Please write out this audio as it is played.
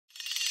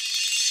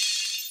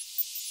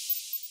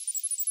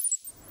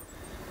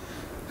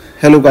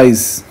Hello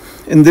guys,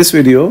 in this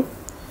video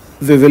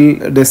we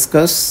will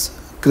discuss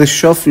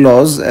Kirchoff's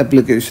law's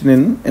application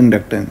in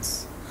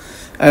inductance,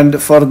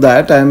 and for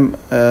that I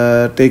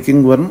am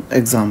taking one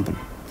example.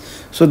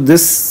 So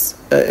this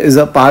is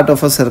a part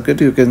of a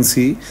circuit. You can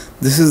see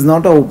this is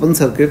not an open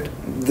circuit,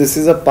 this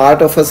is a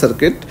part of a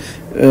circuit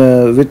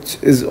which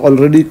is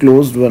already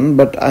closed one,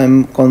 but I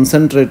am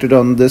concentrated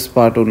on this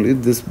part only,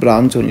 this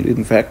branch only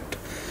in fact.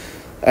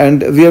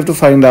 And we have to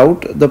find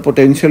out the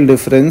potential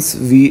difference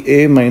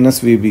VA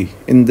minus VB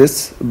in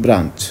this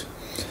branch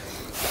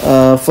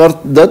for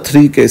the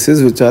three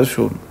cases which are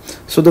shown.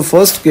 So the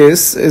first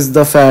case is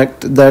the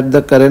fact that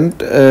the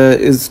current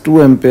is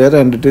 2 ampere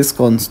and it is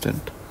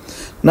constant.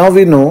 Now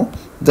we know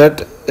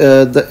that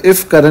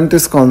if current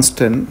is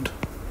constant,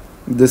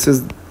 this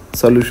is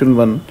solution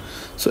 1.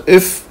 So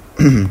if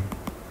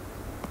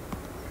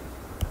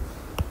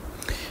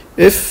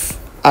if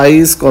I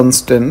is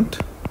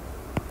constant,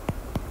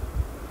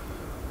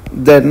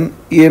 then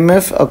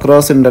EMF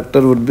across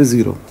inductor would be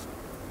 0,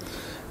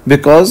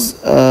 because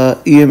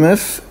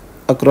EMF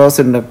across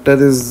inductor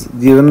is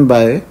given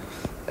by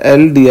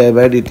L di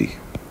by dt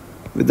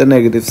with a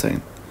negative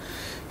sign.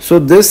 So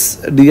this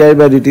di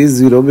by dt is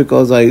 0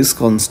 because I is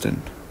constant.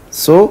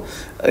 So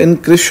in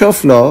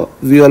Kirchoff's law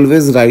we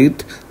always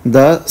write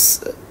the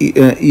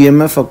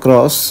EMF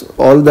across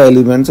all the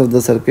elements of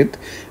the circuit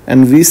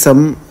and we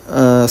sum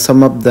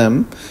up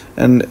them,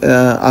 and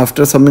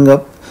after summing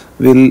up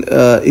we'll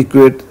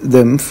equate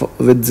them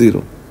with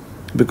 0,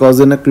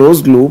 because in a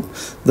closed loop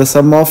the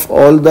sum of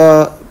all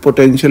the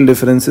potential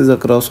differences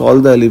across all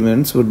the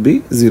elements would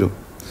be 0.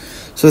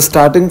 So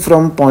starting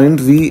from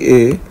point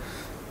VA,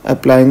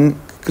 applying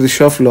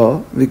Kirchoff's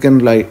law, we can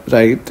write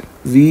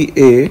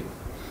VA,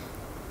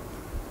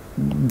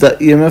 the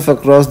EMF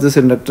across this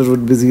inductor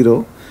would be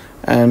 0,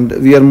 and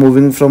we are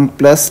moving from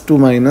plus to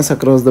minus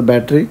across the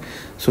battery.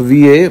 So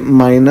VA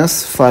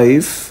minus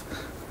 5,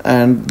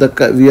 and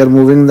we are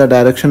moving the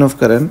direction of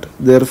current,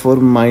 therefore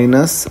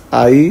minus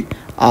I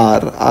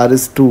R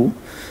is 2,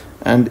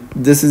 and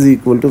this is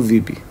equal to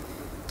VB.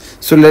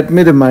 So let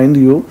me remind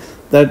you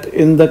that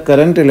in the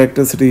current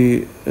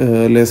electricity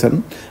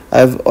lesson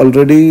I have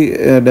already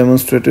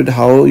demonstrated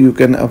how you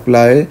can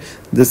apply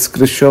this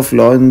Kirchoff's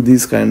law in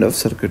these kind of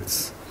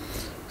circuits.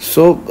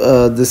 So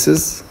this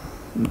is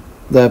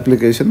the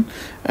application,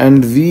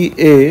 and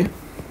VA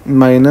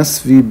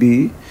minus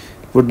VB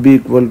would be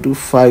equal to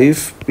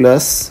 5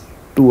 plus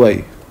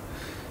 2i,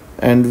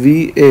 and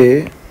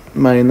VA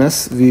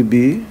minus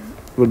VB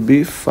would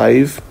be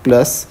 5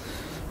 plus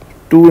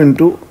 2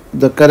 into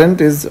the current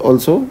is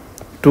also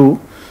 2,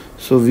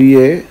 so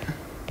VA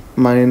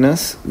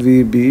minus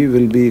VB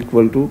will be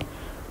equal to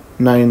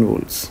 9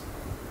 volts.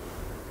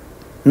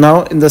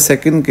 Now in the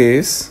second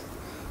case,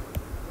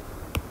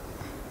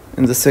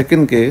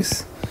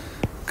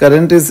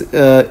 current is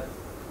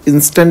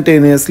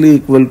instantaneously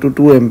equal to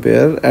 2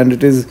 ampere and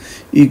it is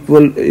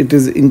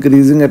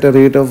increasing at a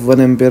rate of 1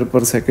 ampere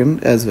per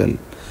second as well.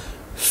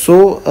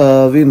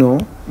 So we know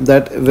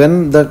that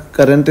when the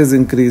current is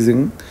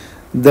increasing,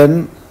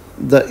 then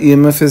the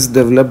EMF is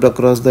developed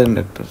across the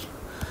inductor.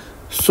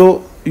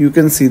 So you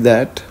can see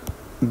that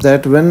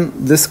when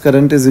this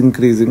current is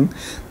increasing,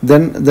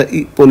 then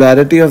the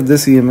polarity of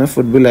this EMF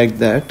would be like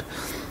that,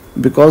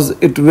 because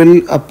it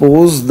will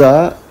oppose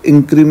the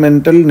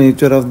incremental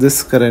nature of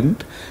this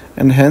current,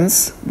 and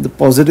hence the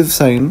positive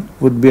sign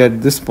would be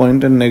at this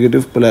point and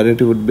negative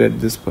polarity would be at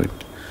this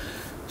point.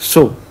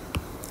 So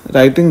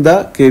writing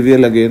the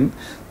KVL again,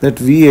 that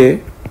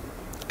VA,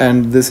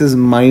 and this is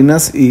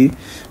minus E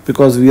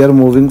because we are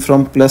moving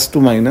from plus to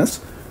minus,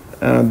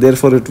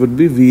 therefore it would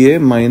be VA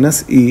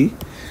minus E,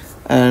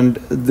 and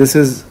this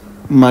is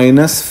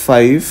minus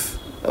 5,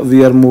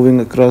 we are moving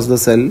across the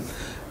cell,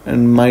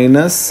 and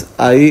minus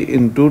I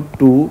into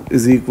 2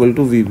 is equal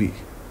to VB.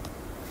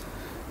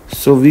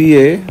 So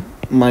VA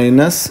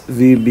minus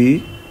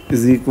VB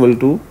is equal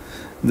to,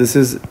 this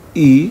is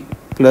E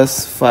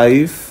plus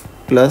 5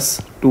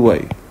 plus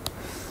 2i.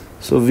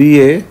 So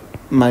VA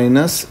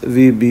minus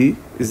VB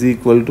is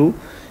equal to,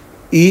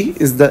 E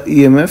is the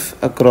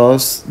EMF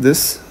across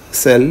this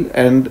cell,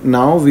 and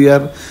now we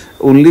are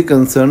only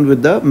concerned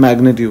with the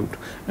magnitude,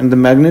 and the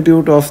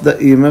magnitude of the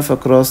EMF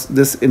across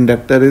this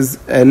inductor is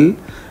L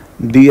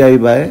di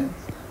by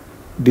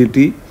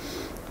dt,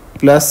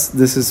 plus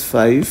this is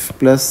 5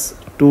 plus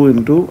 2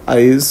 into I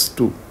is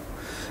 2.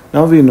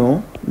 Now we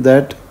know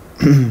that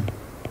the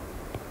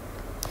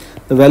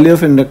value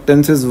of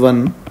inductance is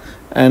 1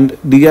 and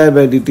di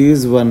by dt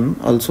is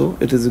 1 also,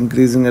 it is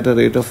increasing at a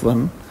rate of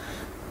 1,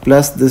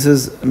 plus this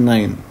is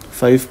 9,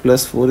 5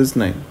 plus 4 is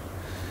 9.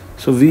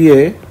 So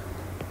VA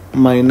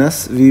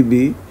minus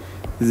VB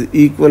is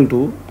equal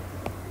to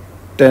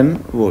 10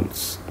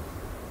 volts.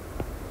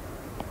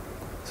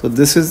 So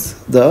this is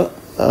the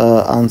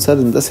answer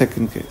in the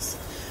second case.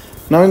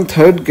 Now in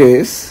third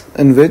case,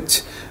 in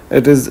which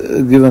it is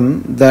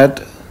given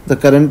that the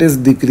current is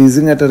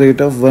decreasing at a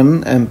rate of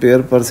 1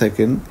 ampere per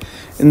second,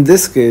 in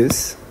this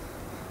case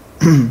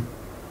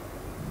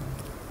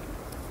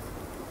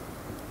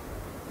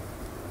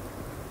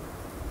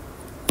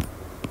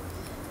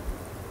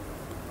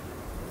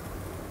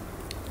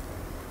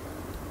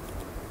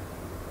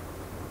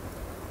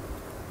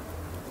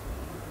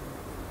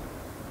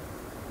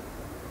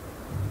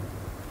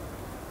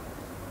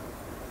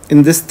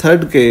in this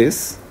third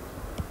case,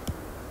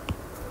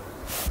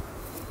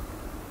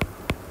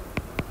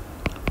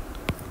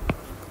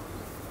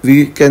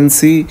 we can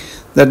see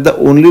that the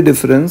only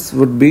difference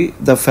would be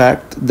the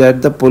fact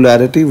that the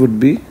polarity would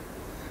be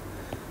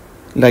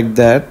like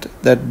that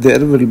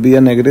there will be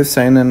a negative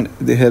sign and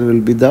here will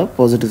be the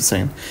positive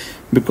sign,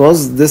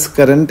 because this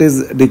current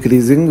is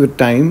decreasing with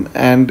time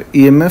and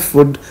EMF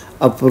would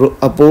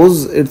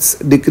oppose its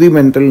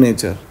decremental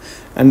nature,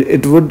 and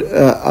it would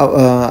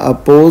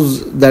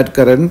oppose that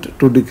current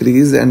to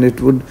decrease and it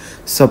would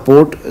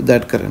support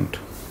that current.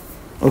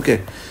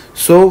 Okay,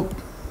 so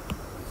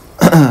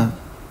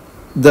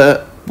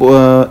the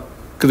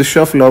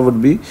Kirchoff's law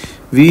would be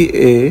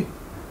VA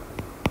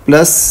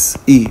plus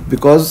E,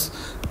 because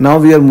now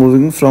we are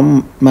moving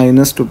from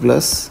minus to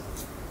plus,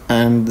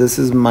 and this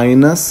is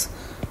minus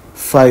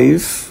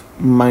 5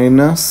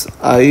 minus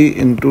I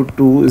into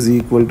 2 is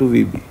equal to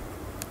VB.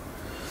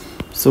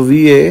 So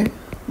VA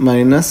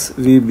minus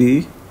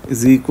VB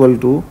is equal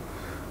to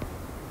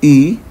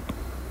E,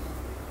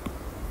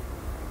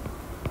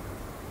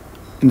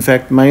 in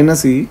fact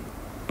minus E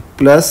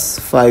plus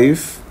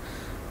 5,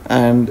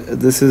 and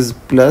this is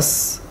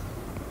plus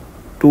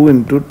 2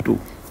 into 2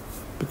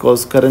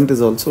 because current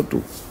is also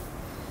 2.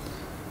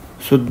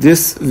 So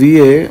this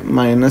VA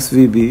minus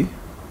VB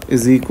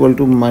is equal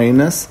to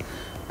minus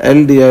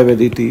L di by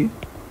dt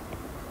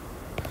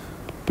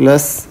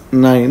plus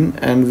 9,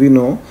 and we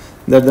know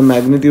that the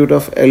magnitude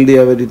of L di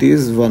by dt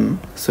is 1,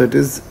 so it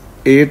is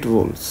 8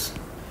 volts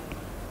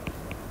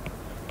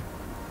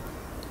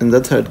in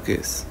the third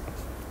case.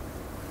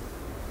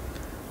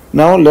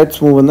 Now let's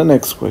move on the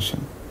next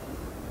question.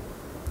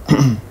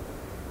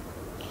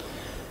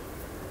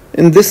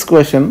 In this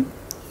question,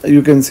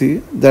 you can see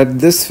that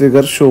this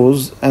figure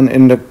shows an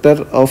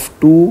inductor of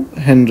 2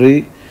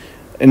 Henry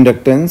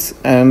inductance,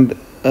 and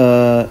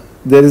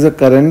there is a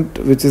current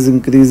which is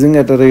increasing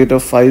at a rate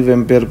of 5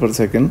 ampere per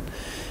second.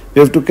 We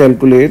have to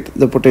calculate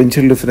the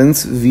potential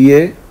difference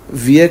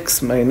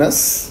Vx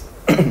minus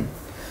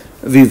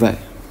Vy.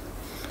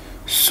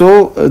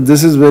 So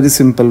this is very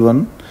simple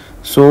one.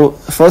 So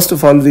first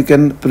of all, we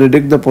can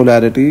predict the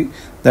polarity,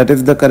 that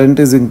if the current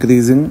is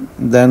increasing,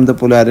 then the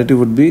polarity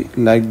would be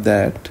like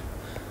that,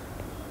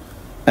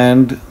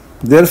 and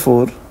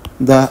therefore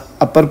the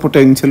upper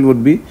potential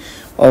would be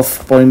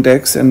of point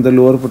X and the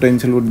lower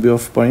potential would be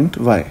of point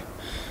Y.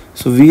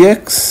 So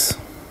Vx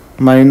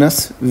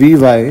minus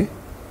Vy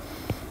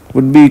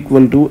would be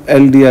equal to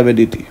L di by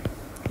dt.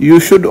 You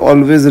should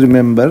always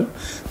remember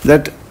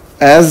that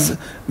as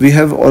we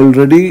have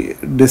already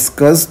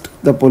discussed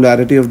the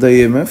polarity of the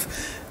EMF,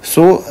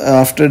 so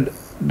after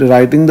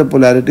writing the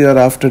polarity or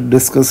after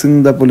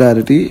discussing the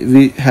polarity,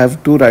 we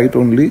have to write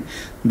only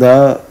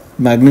the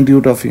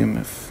magnitude of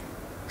EMF.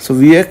 So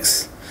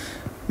Vx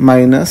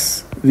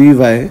minus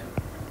Vy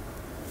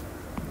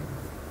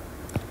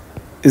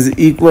is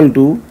equal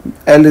to,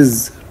 L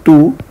is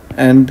 2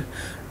 and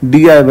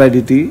di by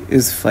dt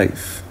is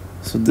 5.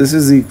 So this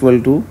is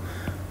equal to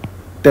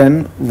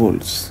 10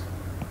 volts.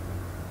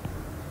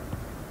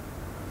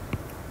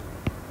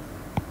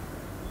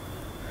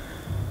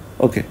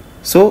 Okay,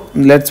 so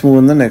let's move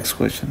on the next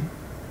question.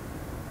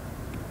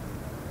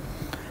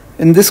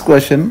 In this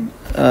question,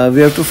 we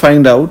have to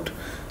find out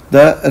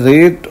the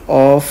rate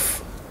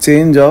of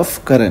change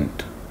of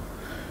current.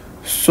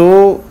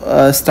 So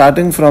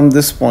starting from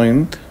this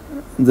point,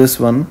 this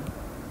one,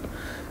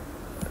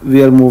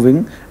 we are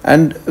moving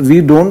and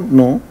we don't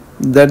know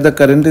that the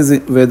current is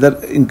whether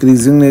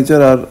increasing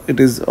nature or it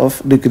is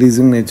of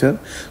decreasing nature.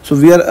 So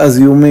we are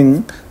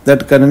assuming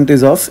that current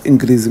is of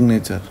increasing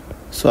nature.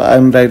 So I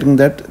am writing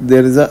that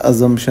there is an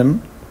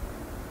assumption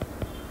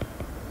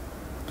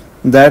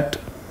that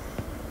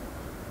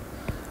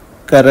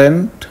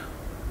current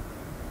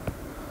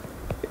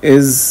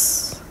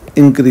is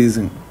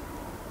increasing.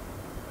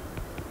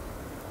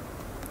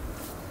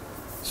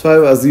 So I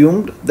have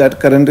assumed that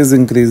current is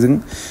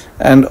increasing,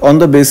 and on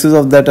the basis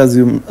of that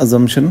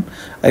assumption,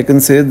 I can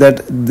say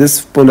that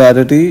this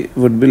polarity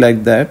would be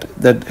like that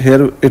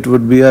here it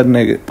would be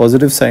a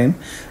positive sign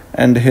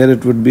and here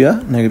it would be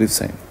a negative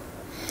sign.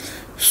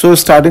 So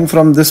starting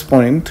from this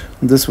point,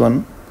 this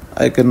one,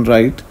 I can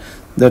write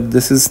that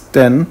this is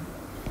 10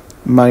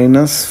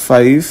 minus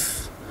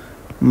 5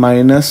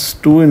 minus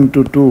 2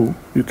 into 2.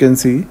 You can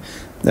see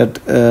that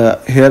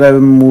here I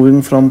am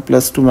moving from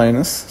plus to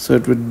minus, so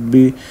it would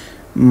be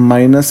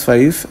minus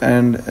 5,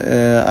 and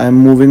I am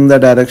moving the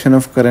direction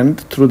of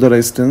current through the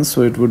resistance,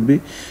 so it would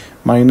be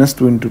minus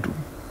 2 into 2.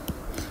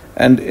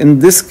 And in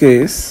this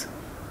case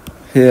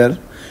here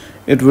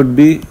it would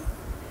be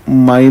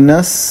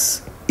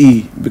minus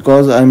E,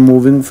 because I am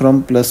moving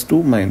from plus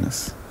to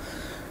minus,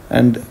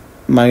 and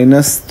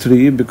minus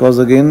 3 because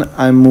again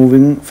I am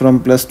moving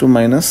from plus to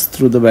minus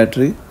through the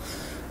battery,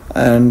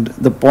 and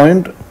the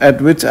point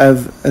at which I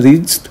have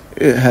reached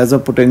has a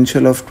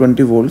potential of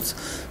 20 volts,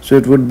 so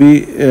it would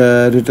be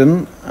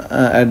written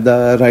at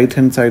the right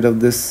hand side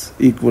of this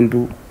equal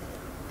to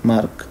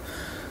mark.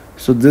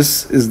 So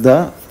this is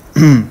the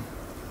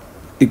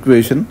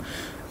equation,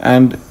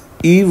 and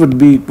E would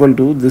be equal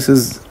to, this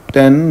is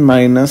 10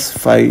 minus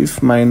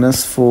 5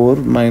 minus 4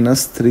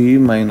 minus 3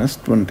 minus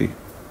 20.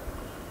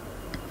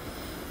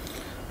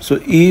 So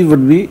E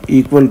would be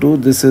equal to,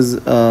 this is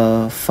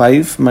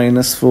 5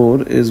 minus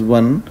 4 is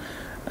 1,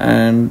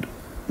 and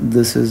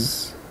this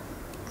is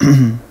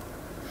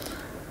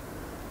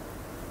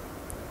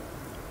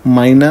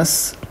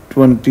minus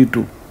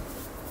 22.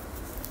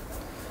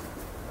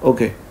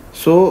 Okay,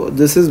 so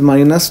this is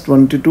minus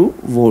 22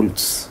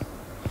 volts.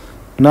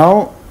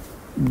 Now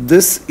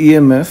this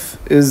EMF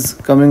is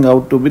coming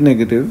out to be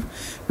negative,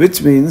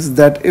 which means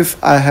that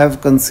if I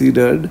have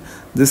considered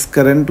this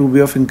current to be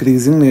of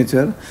increasing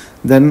nature,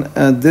 then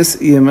this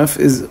EMF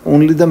is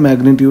only the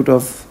magnitude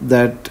of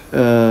that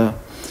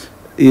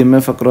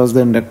EMF across the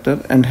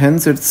inductor, and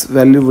hence its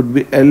value would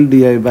be L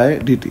di by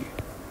dt,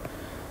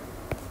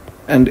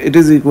 and it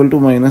is equal to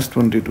minus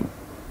 22.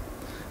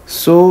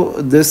 So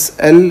this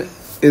L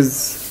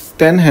is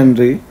 10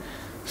 Henry,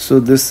 so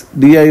this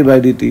di by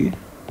dt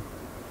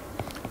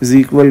is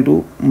equal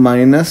to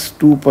minus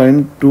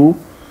 2.2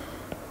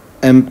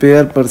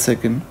 ampere per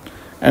second,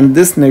 and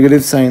this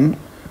negative sign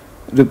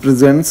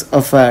represents a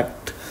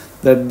fact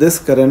that this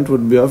current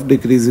would be of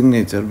decreasing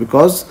nature,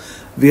 because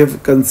we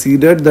have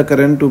considered the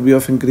current to be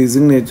of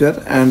increasing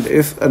nature, and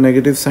if a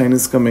negative sign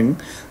is coming,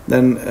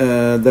 then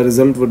the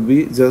result would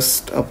be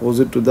just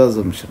opposite to the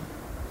assumption.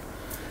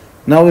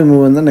 Now we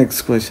move on the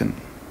next question.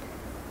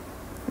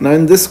 Now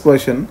in this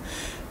question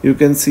you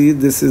can see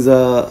this is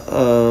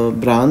a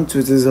branch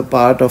which is a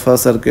part of a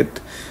circuit,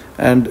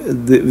 and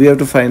we have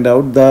to find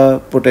out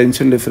the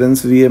potential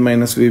difference VA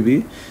minus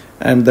VB,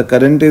 and the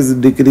current is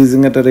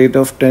decreasing at a rate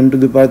of 10 to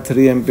the power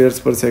 3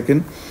 amperes per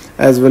second,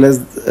 as well as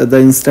the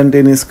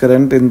instantaneous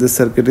current in this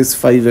circuit is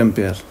 5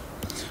 ampere.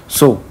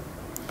 So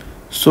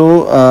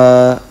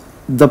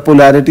the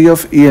polarity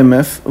of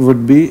EMF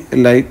would be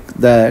like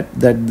that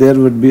there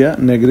would be a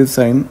negative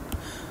sign,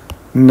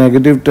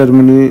 negative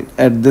terminal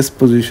at this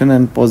position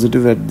and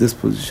positive at this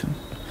position,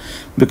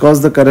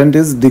 because the current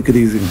is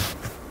decreasing.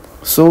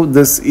 So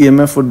this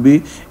EMF would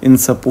be in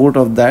support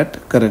of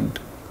that current.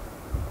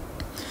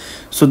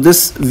 So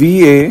this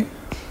VA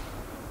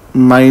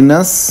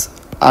minus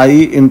I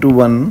into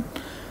 1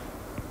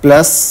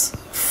 plus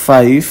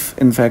 5,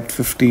 in fact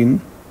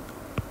 15,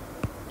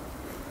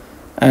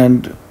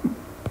 and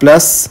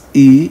plus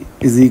E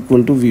is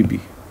equal to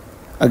VB.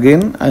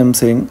 Again I am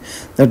saying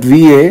that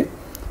VA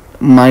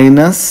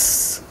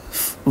minus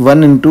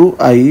 1 into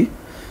I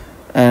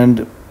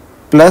and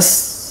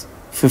plus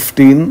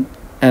 15,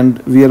 and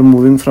we are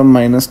moving from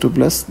minus to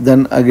plus,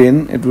 then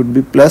again it would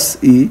be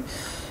plus E,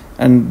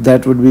 and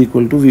that would be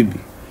equal to VB.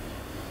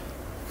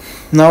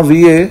 Now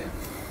VA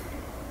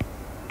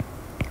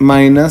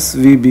minus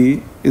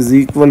VB is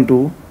equal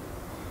to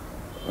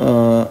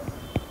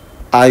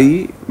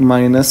I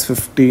minus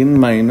 15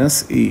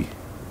 minus E.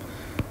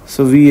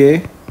 So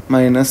VA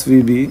minus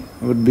VB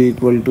would be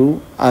equal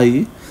to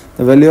I.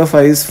 The value of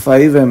I is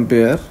 5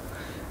 ampere,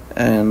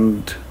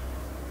 and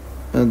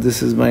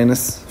this is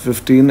minus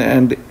 15,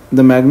 and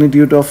the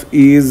magnitude of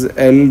E is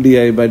L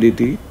di by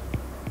dt.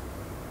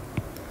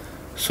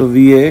 So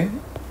VA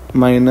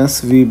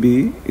minus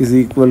VB is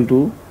equal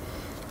to,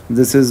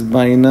 this is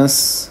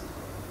minus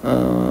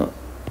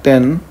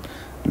 10,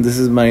 this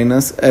is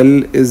minus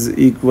L is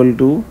equal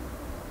to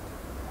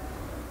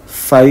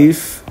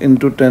 5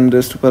 into 10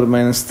 raised to power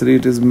minus 3,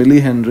 it is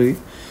millihenry,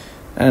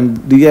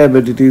 and di by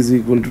dt is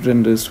equal to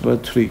 10 raised to power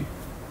 3.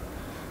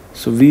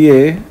 So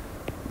VA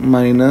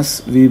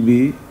minus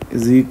VB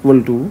is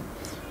equal to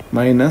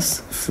minus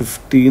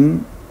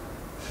 15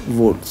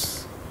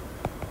 volts.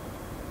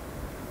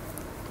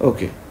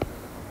 Okay.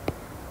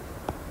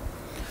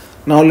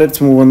 Now let's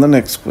move on the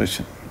next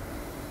question.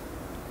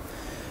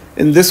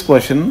 In this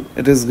question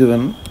it is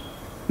given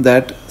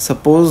that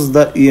suppose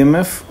the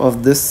EMF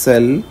of this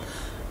cell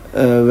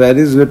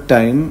varies with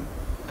time,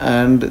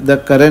 and the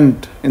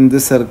current in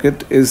this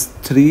circuit is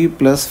 3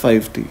 plus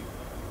 5t,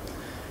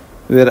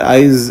 where I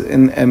is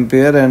in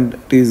ampere and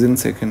t is in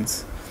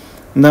seconds.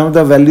 Now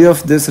the value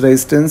of this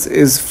resistance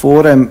is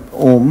 4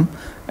 ohm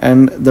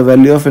and the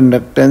value of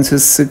inductance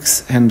is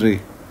 6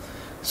 Henry.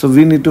 So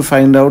we need to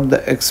find out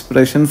the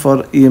expression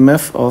for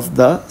EMF of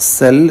the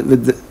cell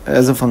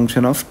as a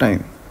function of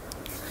time.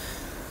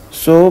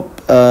 So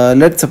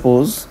let's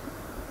suppose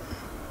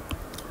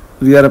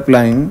we are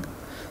applying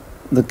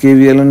the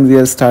KVL and we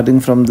are starting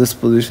from this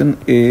position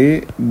A,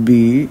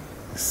 B,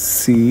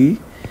 C,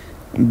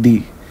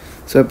 D.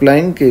 So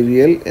applying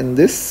KVL in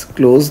this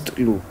closed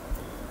loop.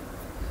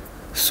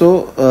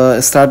 So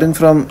starting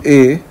from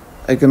A,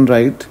 I can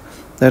write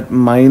that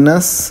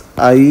minus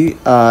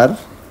IR,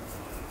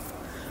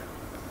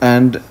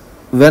 and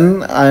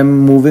when I am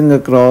moving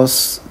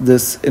across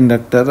this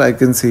inductor, I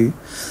can see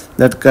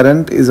that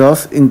current is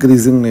of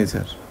increasing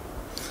nature.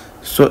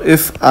 So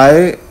if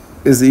I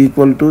is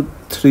equal to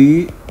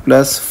 3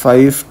 plus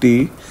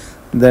 5t,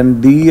 then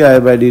di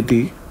by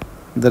dt,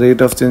 the rate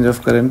of change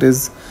of current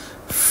is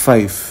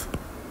 5.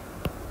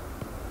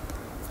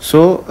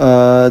 So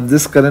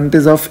this current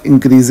is of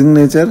increasing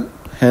nature,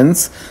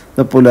 hence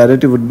the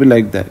polarity would be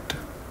like that.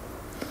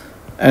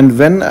 and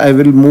when I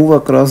will move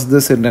across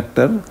this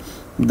inductor,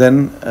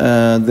 then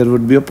there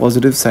would be a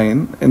positive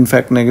sign, in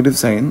fact negative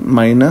sign,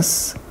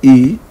 minus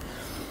E,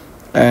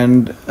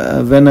 and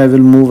when I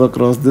will move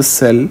across this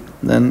cell,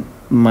 then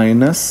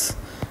minus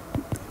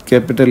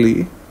capital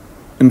E,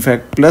 in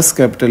fact plus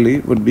capital E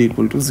would be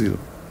equal to 0.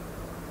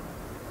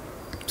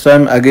 So I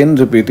am again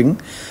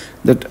repeating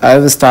that I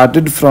have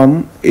started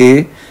from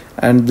A,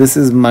 and this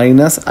is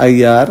minus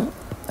IR,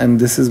 and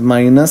this is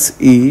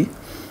minus E,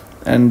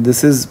 and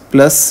this is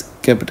plus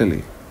capital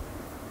E.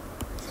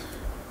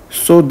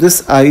 So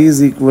this I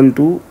is equal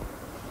to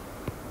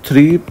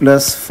 3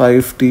 plus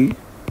 5t.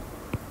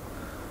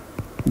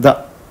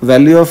 The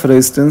value of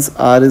resistance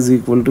R is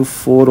equal to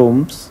 4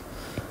 ohms,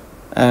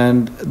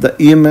 and the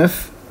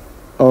EMF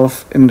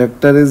of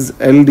inductor is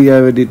L di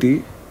by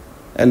dt.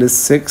 L is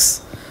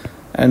 6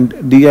 and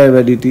di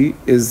by dt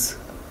is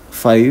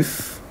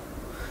 5,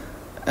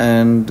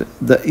 and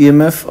the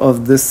EMF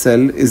of this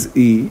cell is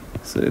E,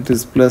 so it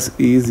is plus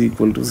E is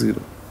equal to 0.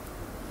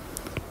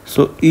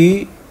 So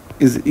E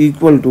is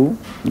equal to,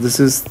 this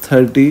is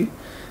 30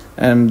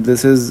 and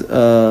this is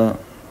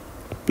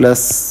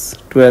plus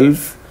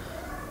 12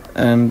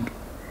 and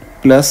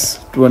plus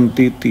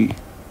 20t.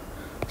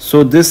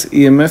 So this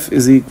EMF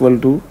is equal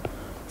to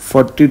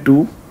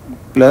 42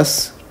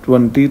 plus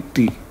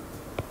 20t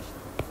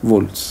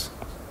volts.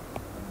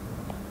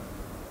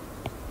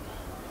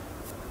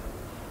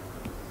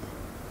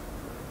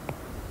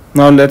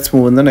 Now let's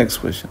move on the next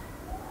question.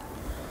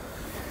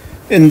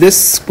 In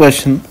this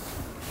question,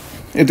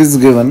 it is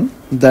given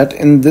that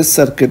in this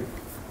circuit,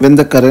 when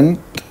the current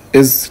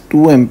is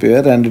 2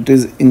 ampere and it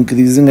is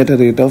increasing at a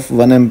rate of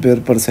 1 ampere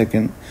per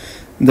second,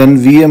 then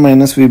VA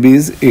minus VB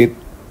is 8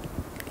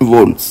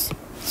 volts.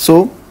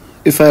 So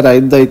if I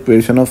write the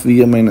equation of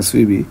VA minus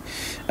VB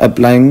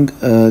applying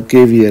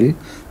KVL,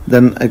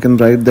 then I can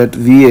write that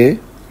VA,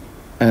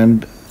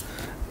 and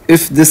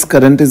if this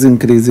current is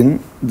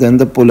increasing, then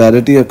the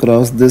polarity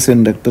across this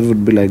inductor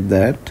would be like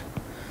that,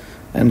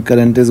 and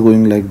current is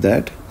going like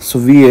that. So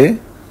VA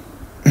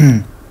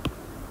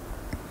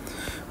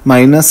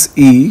minus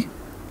E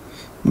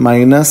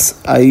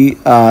minus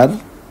IR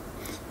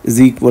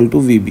is equal to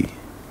VB.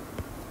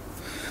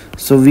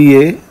 So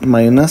VA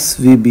minus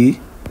VB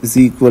is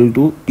equal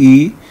to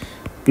E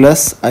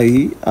plus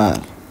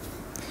IR,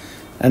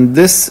 and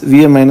this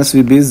VA minus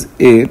VB is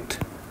 8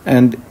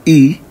 and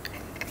E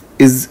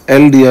is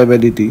L di by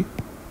dt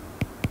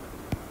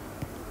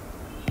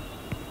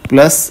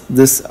plus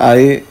this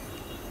I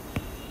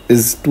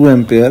is 2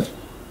 ampere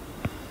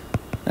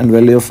and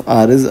value of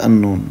R is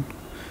unknown.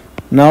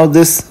 Now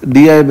this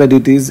di by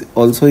dt is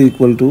also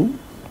equal to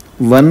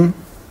 1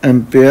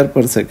 ampere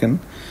per second,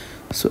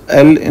 so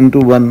L into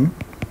 1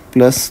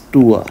 plus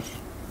 2R.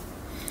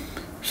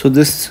 So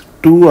this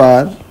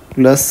 2R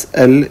plus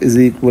L is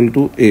equal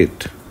to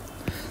 8.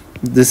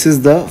 This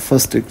is the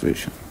first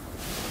equation.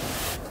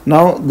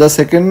 Now the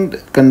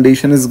second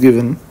condition is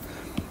given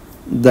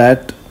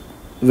that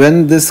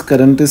when this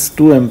current is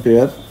 2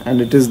 ampere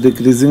and it is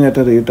decreasing at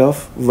a rate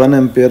of 1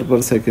 ampere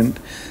per second,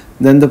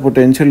 then the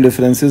potential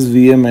difference is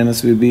VA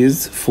minus VB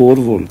is 4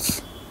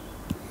 volts.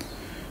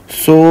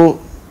 So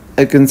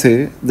I can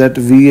say that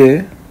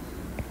VA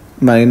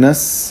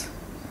minus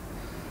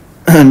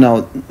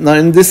now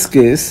in this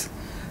case,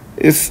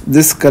 if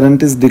this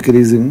current is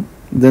decreasing,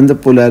 then the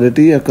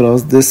polarity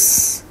across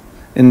this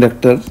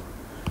inductor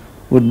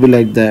would be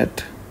like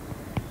that,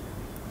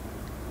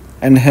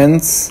 and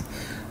hence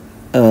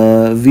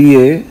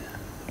VA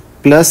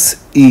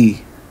plus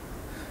E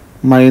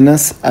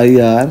minus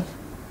IR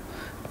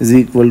is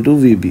equal to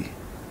VB,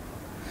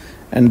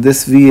 and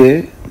this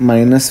VA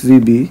minus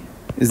VB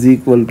is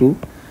equal to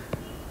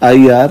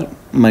IR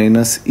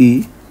minus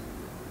E,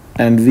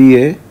 and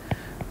VA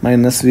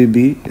minus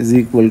VB is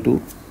equal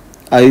to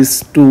I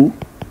is 2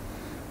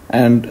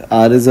 and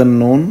R is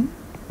unknown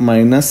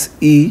minus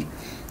E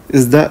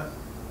is the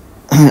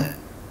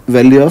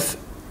value of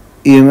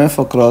EMF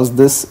across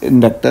this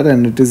inductor,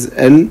 and it is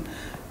L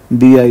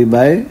di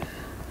by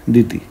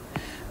dt.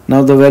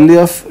 Now the value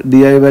of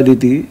di by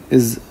dt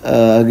is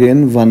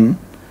again 1.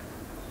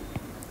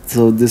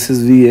 So this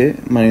is VA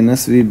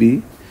minus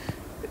VB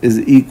is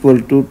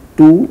equal to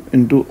 2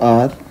 into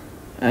R,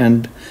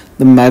 and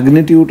the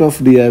magnitude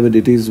of di by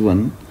dt is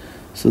 1.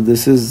 So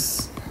this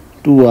is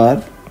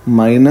 2R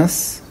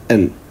minus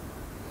L.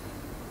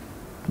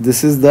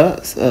 This is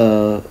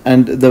the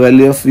and the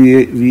value of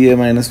VA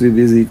minus VB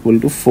is equal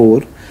to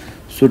 4.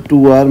 So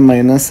 2R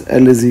minus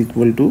L is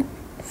equal to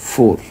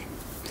 4.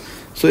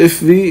 So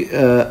if we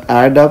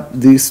add up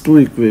these two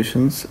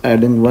equations,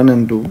 adding 1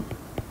 and 2,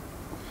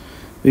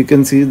 we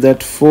can see that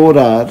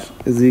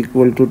 4R is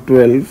equal to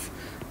 12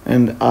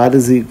 and R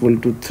is equal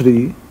to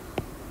 3,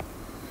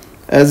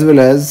 as well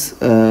as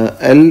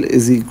L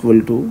is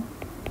equal to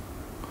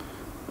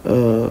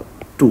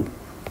 2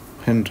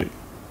 Henry.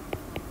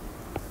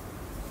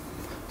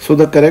 So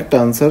the correct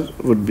answer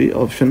would be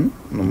option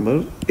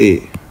number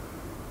A.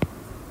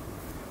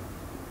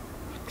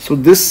 So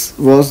this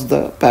was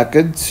the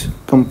package,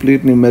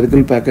 complete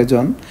numerical package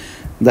on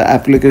the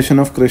application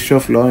of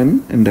Kirchoff's law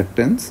in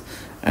inductance,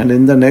 and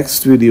in the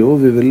next video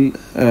we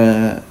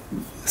will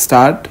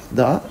start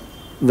the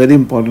very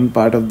important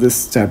part of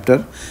this chapter,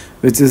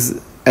 which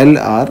is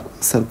LR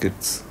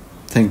circuits.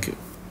 Thank you.